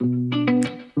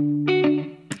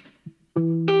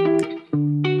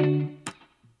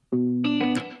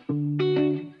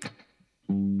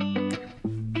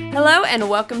Hello and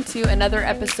welcome to another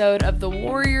episode of the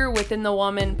Warrior Within the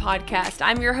Woman podcast.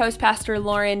 I'm your host, Pastor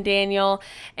Lauren Daniel,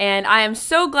 and I am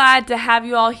so glad to have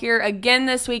you all here again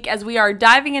this week as we are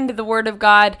diving into the Word of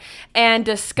God and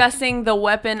discussing the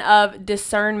weapon of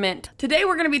discernment. Today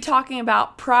we're going to be talking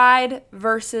about pride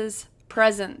versus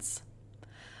presence.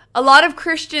 A lot of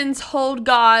Christians hold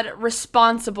God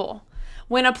responsible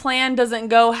when a plan doesn't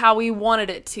go how we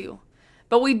wanted it to.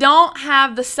 But we don't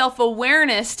have the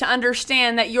self-awareness to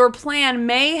understand that your plan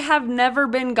may have never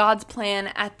been God's plan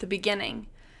at the beginning.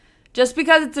 Just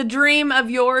because it's a dream of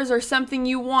yours or something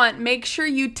you want, make sure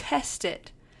you test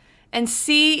it and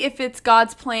see if it's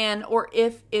God's plan or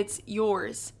if it's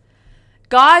yours.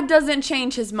 God doesn't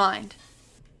change his mind.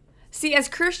 See, as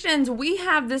Christians, we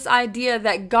have this idea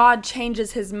that God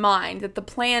changes his mind, that the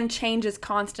plan changes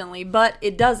constantly, but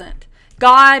it doesn't.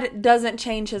 God doesn't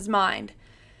change his mind.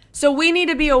 So we need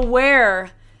to be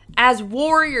aware as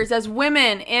warriors, as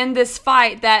women in this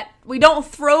fight, that we don't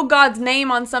throw God's name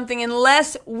on something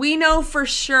unless we know for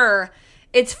sure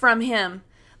it's from him.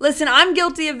 Listen, I'm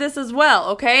guilty of this as well,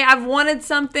 okay? I've wanted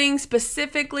something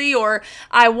specifically, or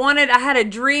I had a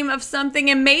dream of something,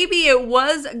 and maybe it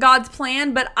was God's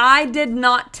plan, but I did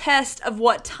not test of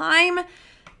what time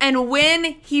and when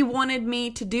he wanted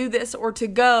me to do this or to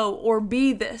go or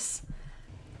be this.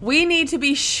 We need to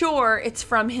be sure it's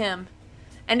from him.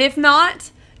 And if not,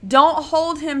 don't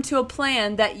hold him to a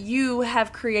plan that you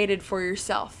have created for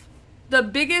yourself. The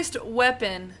biggest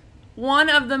weapon, one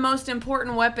of the most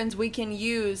important weapons we can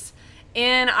use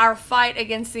in our fight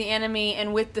against the enemy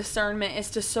and with discernment,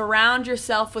 is to surround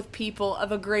yourself with people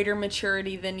of a greater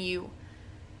maturity than you.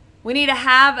 We need to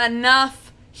have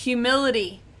enough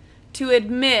humility to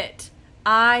admit,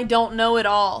 I don't know it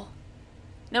all.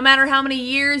 No matter how many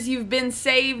years you've been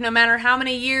saved, no matter how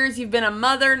many years you've been a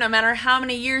mother, no matter how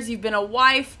many years you've been a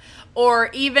wife, or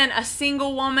even a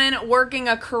single woman working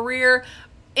a career,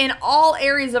 in all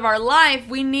areas of our life,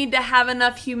 we need to have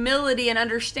enough humility and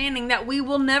understanding that we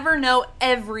will never know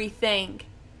everything.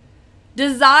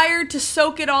 Desire to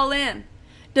soak it all in.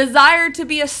 Desire to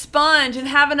be a sponge and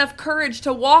have enough courage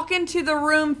to walk into the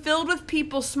room filled with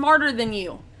people smarter than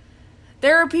you.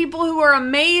 There are people who are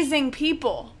amazing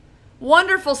people.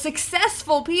 Wonderful,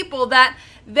 successful people that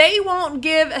they won't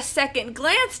give a second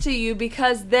glance to you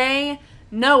because they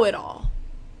know it all.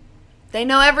 They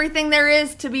know everything there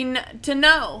is to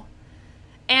know.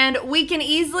 And we can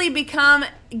easily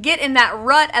get in that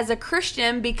rut as a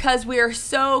Christian because we are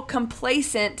so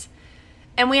complacent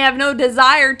and we have no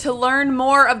desire to learn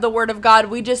more of the Word of God.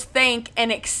 We just think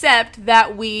and accept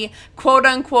that we, quote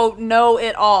unquote, know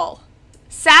it all.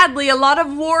 Sadly, a lot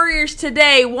of warriors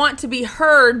today want to be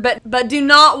heard, but do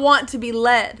not want to be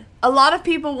led. A lot of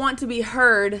people want to be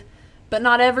heard, but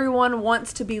not everyone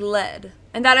wants to be led.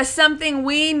 And that is something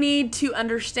we need to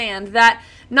understand, that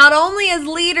not only as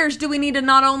leaders do we need to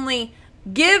not only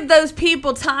give those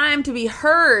people time to be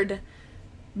heard,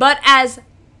 but as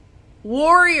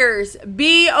warriors,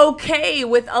 be okay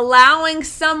with allowing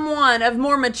someone of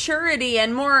more maturity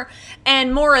and more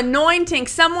anointing,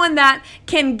 someone that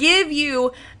can give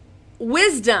you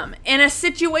wisdom in a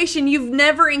situation you've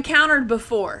never encountered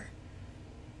before.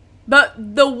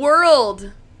 But the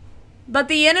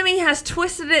enemy has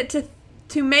twisted it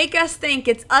to make us think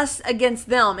it's us against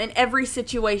them in every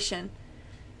situation,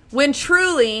 when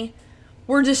truly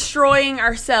we're destroying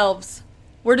ourselves.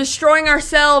 We're destroying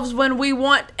ourselves when we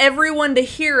want everyone to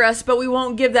hear us, but we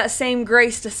won't give that same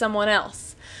grace to someone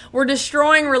else. We're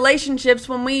destroying relationships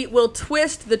when we will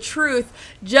twist the truth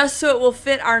just so it will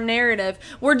fit our narrative.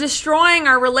 We're destroying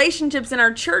our relationships in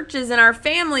our churches and our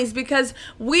families because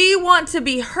we want to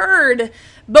be heard,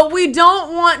 but we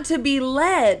don't want to be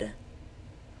led.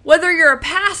 Whether you're a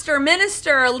pastor,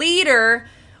 minister, a leader,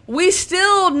 we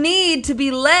still need to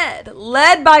be led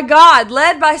by God,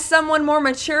 led by someone more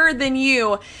mature than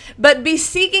you, but be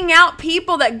seeking out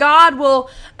people that God will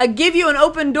give you an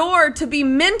open door to be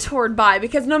mentored by,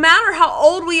 because no matter how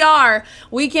old we are,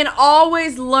 we can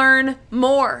always learn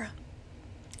more.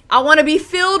 I want to be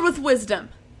filled with wisdom.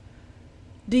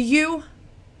 Do you?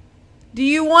 Do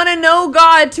you want to know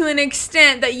God to an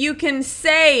extent that you can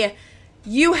say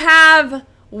you have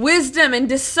wisdom and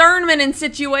discernment in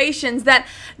situations? That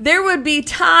there would be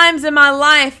times in my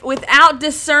life without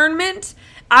discernment,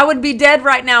 I would be dead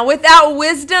right now. Without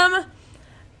wisdom,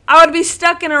 I would be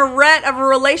stuck in a rut of a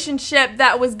relationship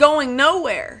that was going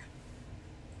nowhere.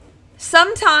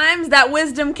 Sometimes that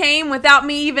wisdom came without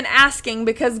me even asking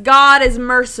because God is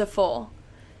merciful.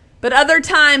 But other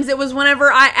times it was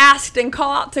whenever I asked and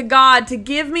called out to God to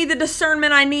give me the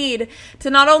discernment I need to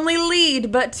not only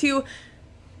lead, but to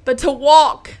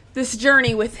walk this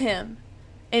journey with him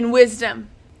in wisdom.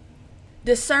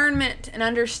 Discernment and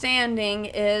understanding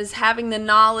is having the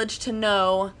knowledge to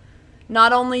know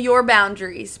not only your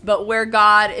boundaries, but where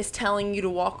God is telling you to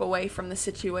walk away from the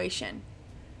situation.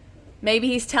 Maybe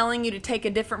He's telling you to take a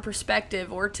different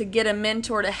perspective or to get a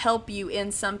mentor to help you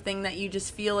in something that you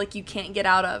just feel like you can't get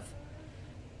out of.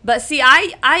 But see,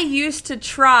 I used to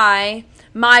try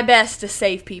my best to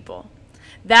save people.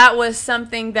 That was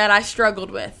something that I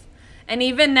struggled with. And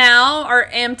even now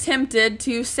am tempted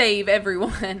to save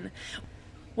everyone.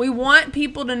 We want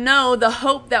people to know the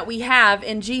hope that we have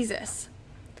in Jesus.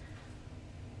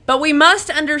 But we must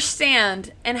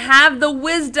understand and have the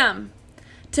wisdom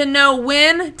to know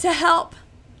when to help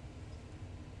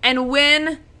and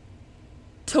when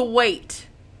to wait.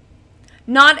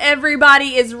 Not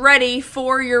everybody is ready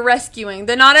for your rescuing.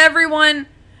 Not everyone,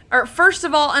 or first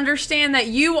of all, understand that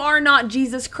you are not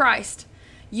Jesus Christ.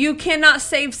 You cannot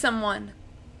save someone.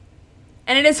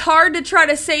 And it is hard to try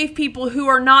to save people who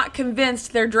are not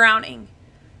convinced they're drowning.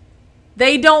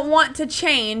 They don't want to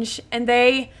change, and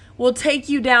they will take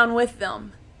you down with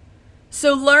them.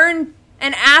 So learn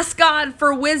and ask God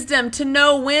for wisdom to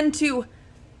know when to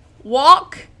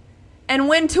walk and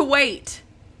when to wait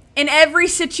in every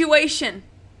situation.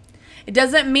 It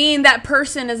doesn't mean that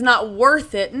person is not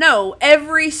worth it. No,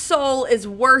 every soul is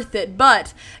worth it,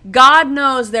 but God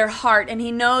knows their heart and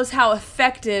He knows how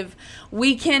effective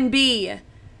we can be.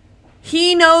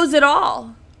 He knows it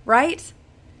all, right?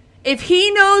 If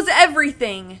He knows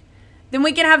everything, then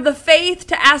we can have the faith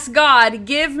to ask God,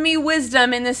 give me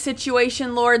wisdom in this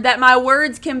situation, Lord, that my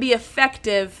words can be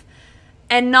effective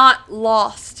and not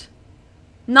lost.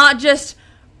 Not just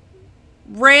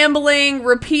rambling,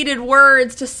 repeated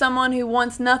words to someone who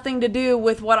wants nothing to do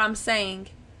with what I'm saying.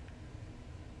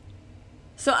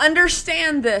 So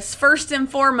understand this, first and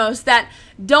foremost, that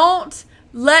don't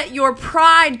let your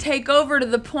pride take over to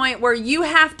the point where you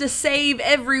have to save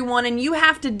everyone and you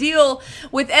have to deal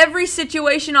with every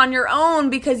situation on your own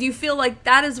because you feel like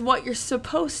that is what you're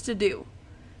supposed to do.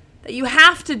 That you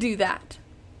have to do that.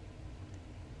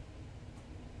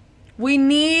 We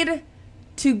need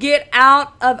to get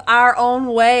out of our own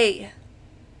way.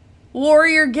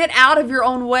 Warrior, get out of your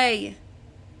own way.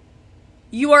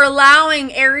 You are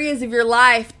allowing areas of your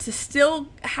life to still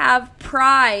have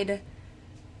pride,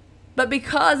 but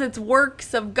because it's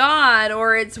works of God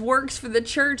or it's works for the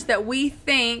church that we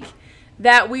think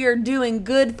that we are doing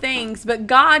good things, but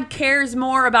God cares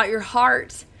more about your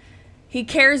heart. He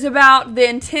cares about the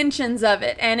intentions of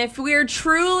it. And if we are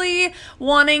truly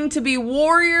wanting to be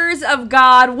warriors of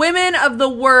God, women of the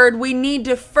word, we need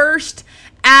to first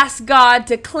ask God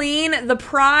to clean the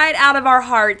pride out of our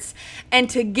hearts and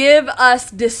to give us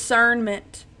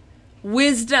discernment,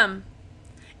 wisdom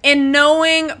in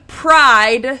knowing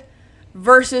pride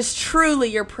versus truly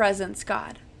your presence,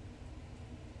 God.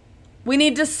 We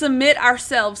need to submit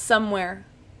ourselves somewhere.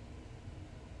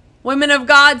 Women of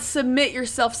God, submit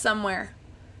yourself somewhere.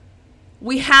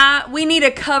 We need a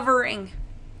covering.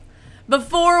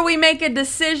 Before we make a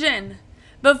decision,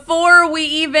 before we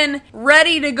even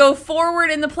ready to go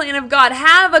forward in the plan of God,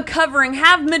 have a covering.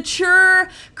 Have mature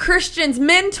Christians,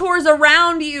 mentors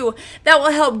around you that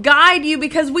will help guide you,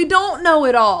 because we don't know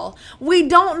it all. We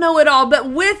don't know it all. But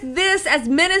with this, as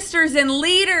ministers and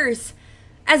leaders,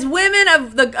 as women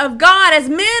of God, as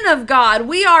men of God,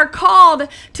 we are called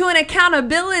to an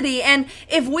accountability. And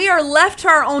if we are left to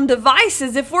our own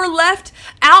devices, if we're left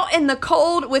out in the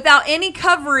cold without any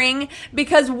covering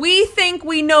because we think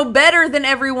we know better than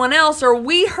everyone else, or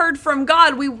we heard from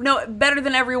God, we know it better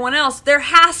than everyone else, there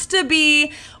has to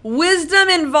be wisdom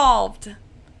involved.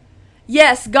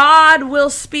 Yes, God will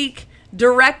speak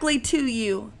directly to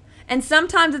you. And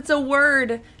sometimes it's a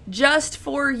word just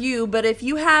for you. But if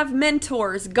you have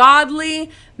mentors, godly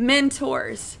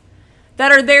mentors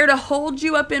that are there to hold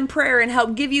you up in prayer and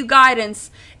help give you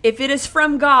guidance, if it is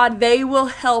from God, they will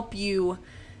help you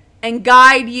and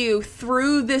guide you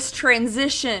through this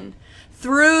transition,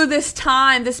 through this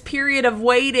time, this period of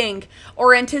waiting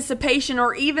or anticipation,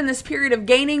 or even this period of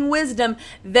gaining wisdom.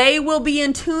 They will be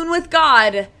in tune with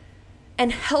God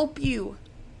and help you.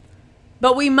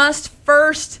 But we must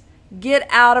first get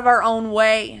out of our own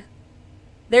way.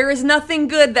 There is nothing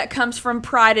good that comes from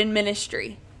pride in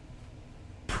ministry.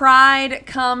 Pride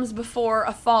comes before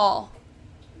a fall.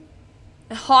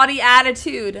 A haughty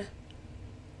attitude.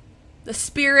 The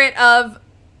spirit of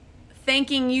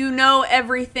thinking you know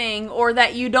everything, or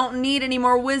that you don't need any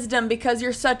more wisdom because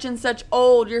you're such and such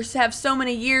old. You have so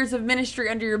many years of ministry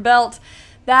under your belt.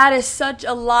 That is such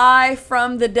a lie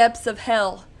from the depths of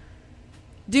hell.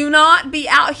 Do not be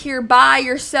out here by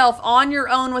yourself on your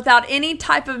own without any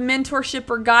type of mentorship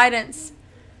or guidance.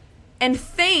 And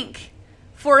think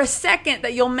for a second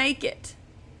that you'll make it.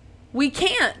 We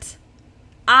can't.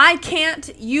 I can't.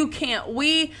 You can't.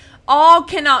 We all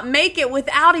cannot make it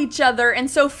without each other. And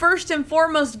so first and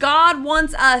foremost, God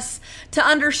wants us to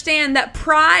understand that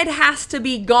pride has to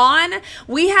be gone.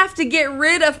 We have to get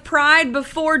rid of pride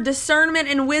before discernment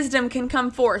and wisdom can come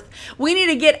forth. We need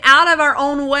to get out of our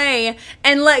own way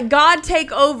and let God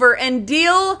take over and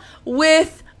deal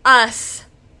with us.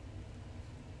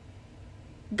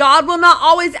 God will not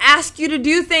always ask you to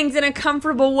do things in a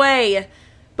comfortable way.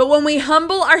 But when we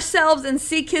humble ourselves and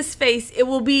seek His face, it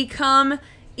will become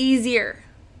easier.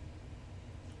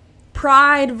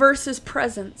 Pride versus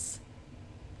presence.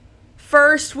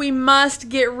 First, we must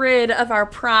get rid of our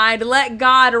pride. Let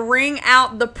God wring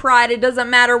out the pride. It doesn't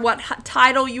matter what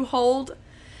title you hold,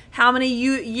 how many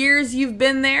years you've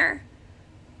been there.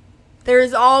 There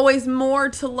is always more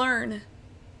to learn.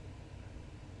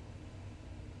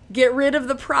 Get rid of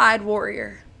the pride,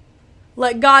 warrior.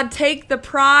 Let God take the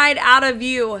pride out of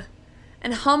you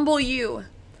and humble you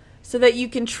so that you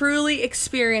can truly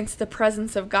experience the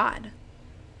presence of God.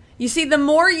 You see, the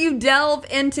more you delve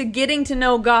into getting to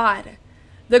know God,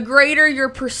 the greater your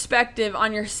perspective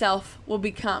on yourself will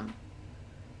become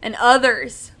and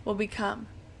others will become.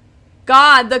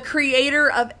 God, the creator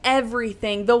of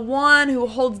everything, the one who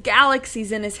holds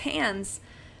galaxies in His hands,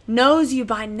 knows you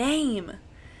by name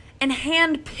and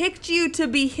handpicked you to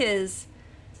be His.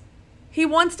 He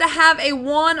wants to have a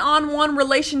one-on-one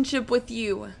relationship with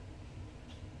you.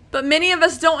 But many of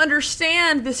us don't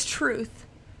understand this truth.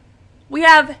 We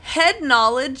have head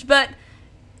knowledge, but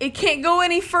it can't go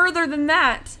any further than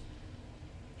that.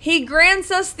 He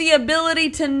grants us the ability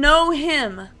to know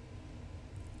Him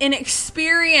in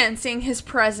experiencing His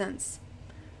presence.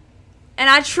 And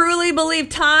I truly believe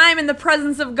time in the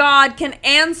presence of God can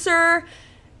answer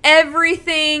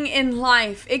everything in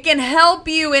life. It can help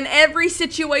you in every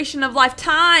situation of life.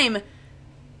 Time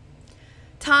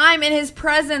in His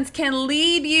presence can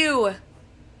lead you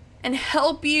and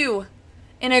help you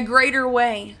in a greater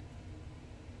way.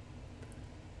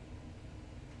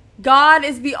 God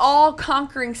is the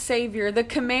all-conquering Savior, the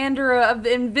commander of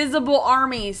the invisible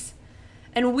armies.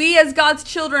 And we as God's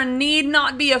children need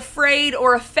not be afraid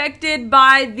or affected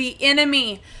by the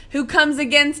enemy who comes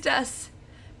against us,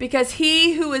 because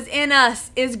He who is in us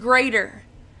is greater.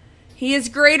 He is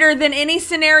greater than any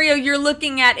scenario you're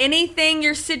looking at, anything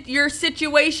your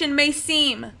situation may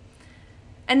seem.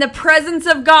 And the presence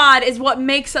of God is what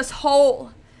makes us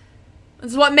whole.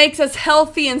 It's what makes us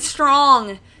healthy and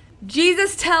strong.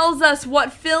 Jesus tells us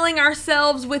what filling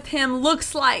ourselves with Him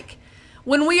looks like.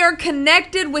 When we are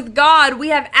connected with God, we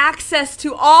have access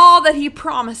to all that He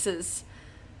promises.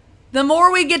 The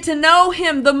more we get to know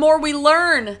Him, the more we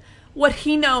learn what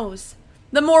He knows.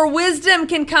 The more wisdom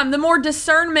can come, the more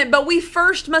discernment. But we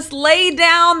first must lay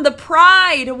down the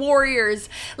pride, warriors.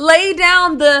 Lay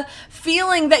down the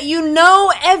feeling that you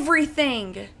know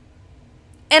everything.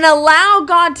 And allow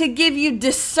God to give you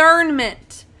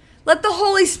discernment. Let the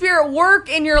Holy Spirit work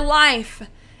in your life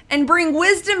and bring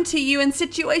wisdom to you in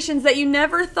situations that you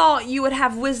never thought you would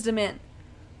have wisdom in.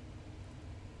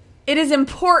 It is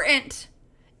important.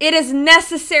 It is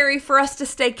necessary for us to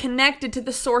stay connected to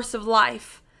the source of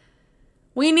life.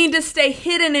 We need to stay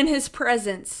hidden in His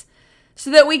presence so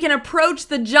that we can approach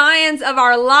the giants of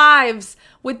our lives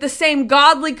with the same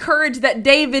godly courage that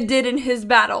David did in his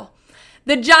battle.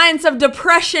 The giants of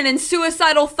depression and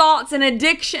suicidal thoughts and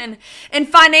addiction and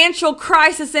financial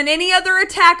crisis and any other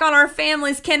attack on our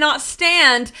families cannot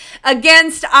stand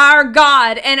against our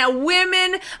God. And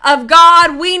women of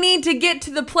God, we need to get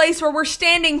to the place where we're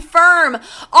standing firm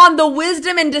on the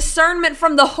wisdom and discernment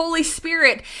from the Holy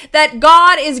Spirit, that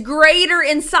God is greater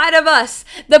inside of us.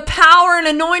 The power and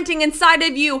anointing inside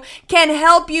of you can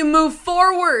help you move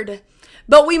forward.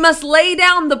 But we must lay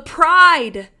down the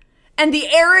pride and the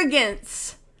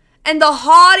arrogance and the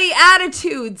haughty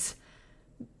attitudes.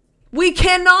 We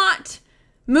cannot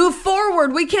move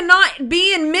forward. We cannot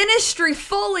be in ministry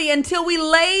fully until we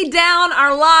lay down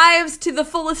our lives to the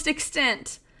fullest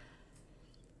extent.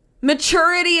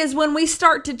 Maturity is when we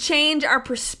start to change our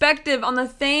perspective on the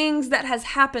things that has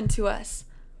happened to us.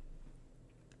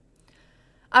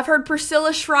 I've heard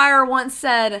Priscilla Schreier once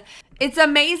said, "It's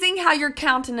amazing how your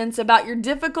countenance about your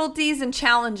difficulties and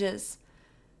challenges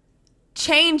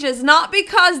changes, not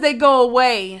because they go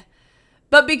away,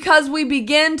 but because we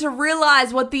begin to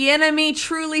realize what the enemy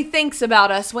truly thinks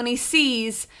about us when he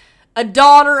sees a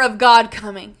daughter of God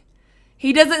coming.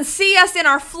 He doesn't see us in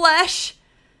our flesh.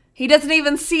 He doesn't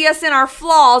even see us in our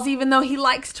flaws, even though he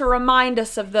likes to remind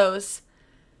us of those.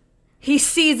 He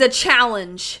sees a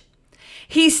challenge.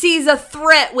 He sees a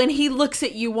threat when he looks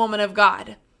at you, woman of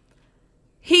God.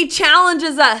 He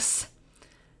challenges us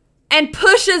and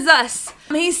pushes us.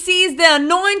 He sees the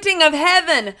anointing of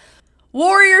heaven.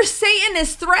 Warrior, Satan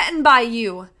is threatened by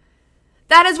you.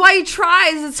 That is why he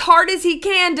tries as hard as he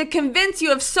can to convince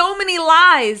you of so many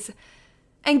lies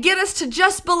and get us to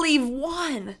just believe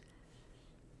one.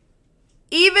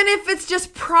 Even if it's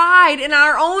just pride in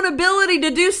our own ability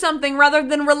to do something rather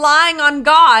than relying on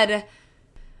God.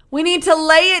 We need to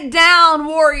lay it down,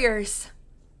 warriors.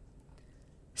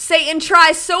 Satan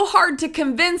tries so hard to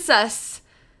convince us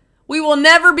we will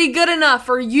never be good enough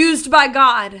or used by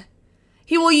God.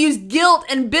 He will use guilt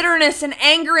and bitterness and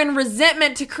anger and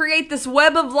resentment to create this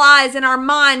web of lies in our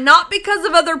mind, not because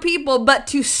of other people, but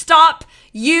to stop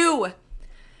you.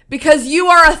 Because you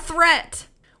are a threat.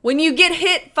 When you get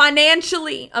hit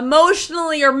financially,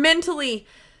 emotionally, or mentally,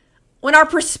 when our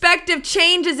perspective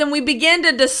changes and we begin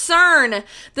to discern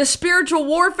the spiritual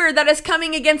warfare that is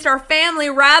coming against our family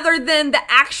rather than the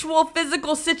actual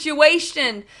physical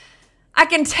situation, I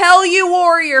can tell you,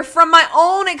 warrior, from my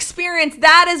own experience,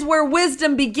 that is where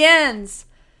wisdom begins,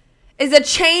 is a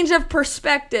change of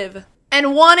perspective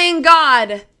and wanting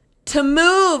God to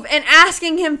move and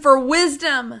asking him for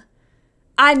wisdom.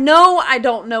 I know I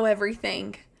don't know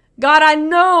everything. God, I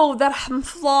know that I'm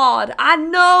flawed. I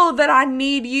know that I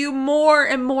need you more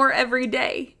and more every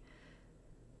day.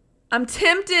 I'm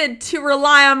tempted to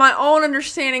rely on my own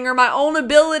understanding or my own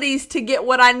abilities to get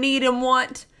what I need and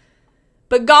want.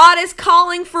 But God is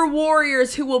calling for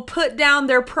warriors who will put down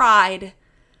their pride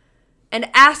and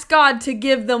ask God to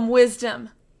give them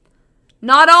wisdom.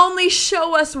 Not only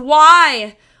show us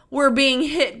why we're being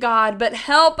hit, God, but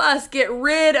help us get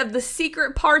rid of the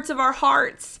secret parts of our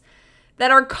hearts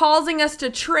that are causing us to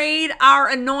trade our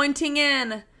anointing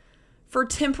in for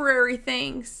temporary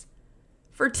things,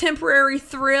 for temporary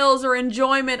thrills or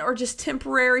enjoyment or just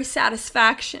temporary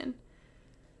satisfaction.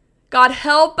 God,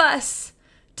 help us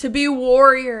to be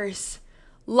warriors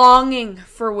longing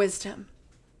for wisdom.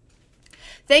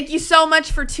 Thank you so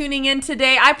much for tuning in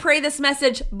today. I pray this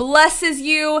message blesses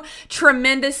you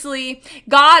tremendously.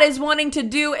 God is wanting to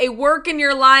do a work in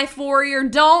your life, warrior.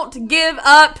 Don't give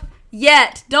up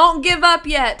yet. Don't give up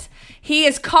yet. He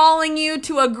is calling you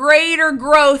to a greater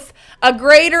growth, a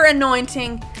greater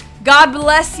anointing. God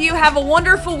bless you. Have a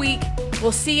wonderful week.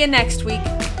 We'll see you next week.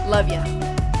 Love you.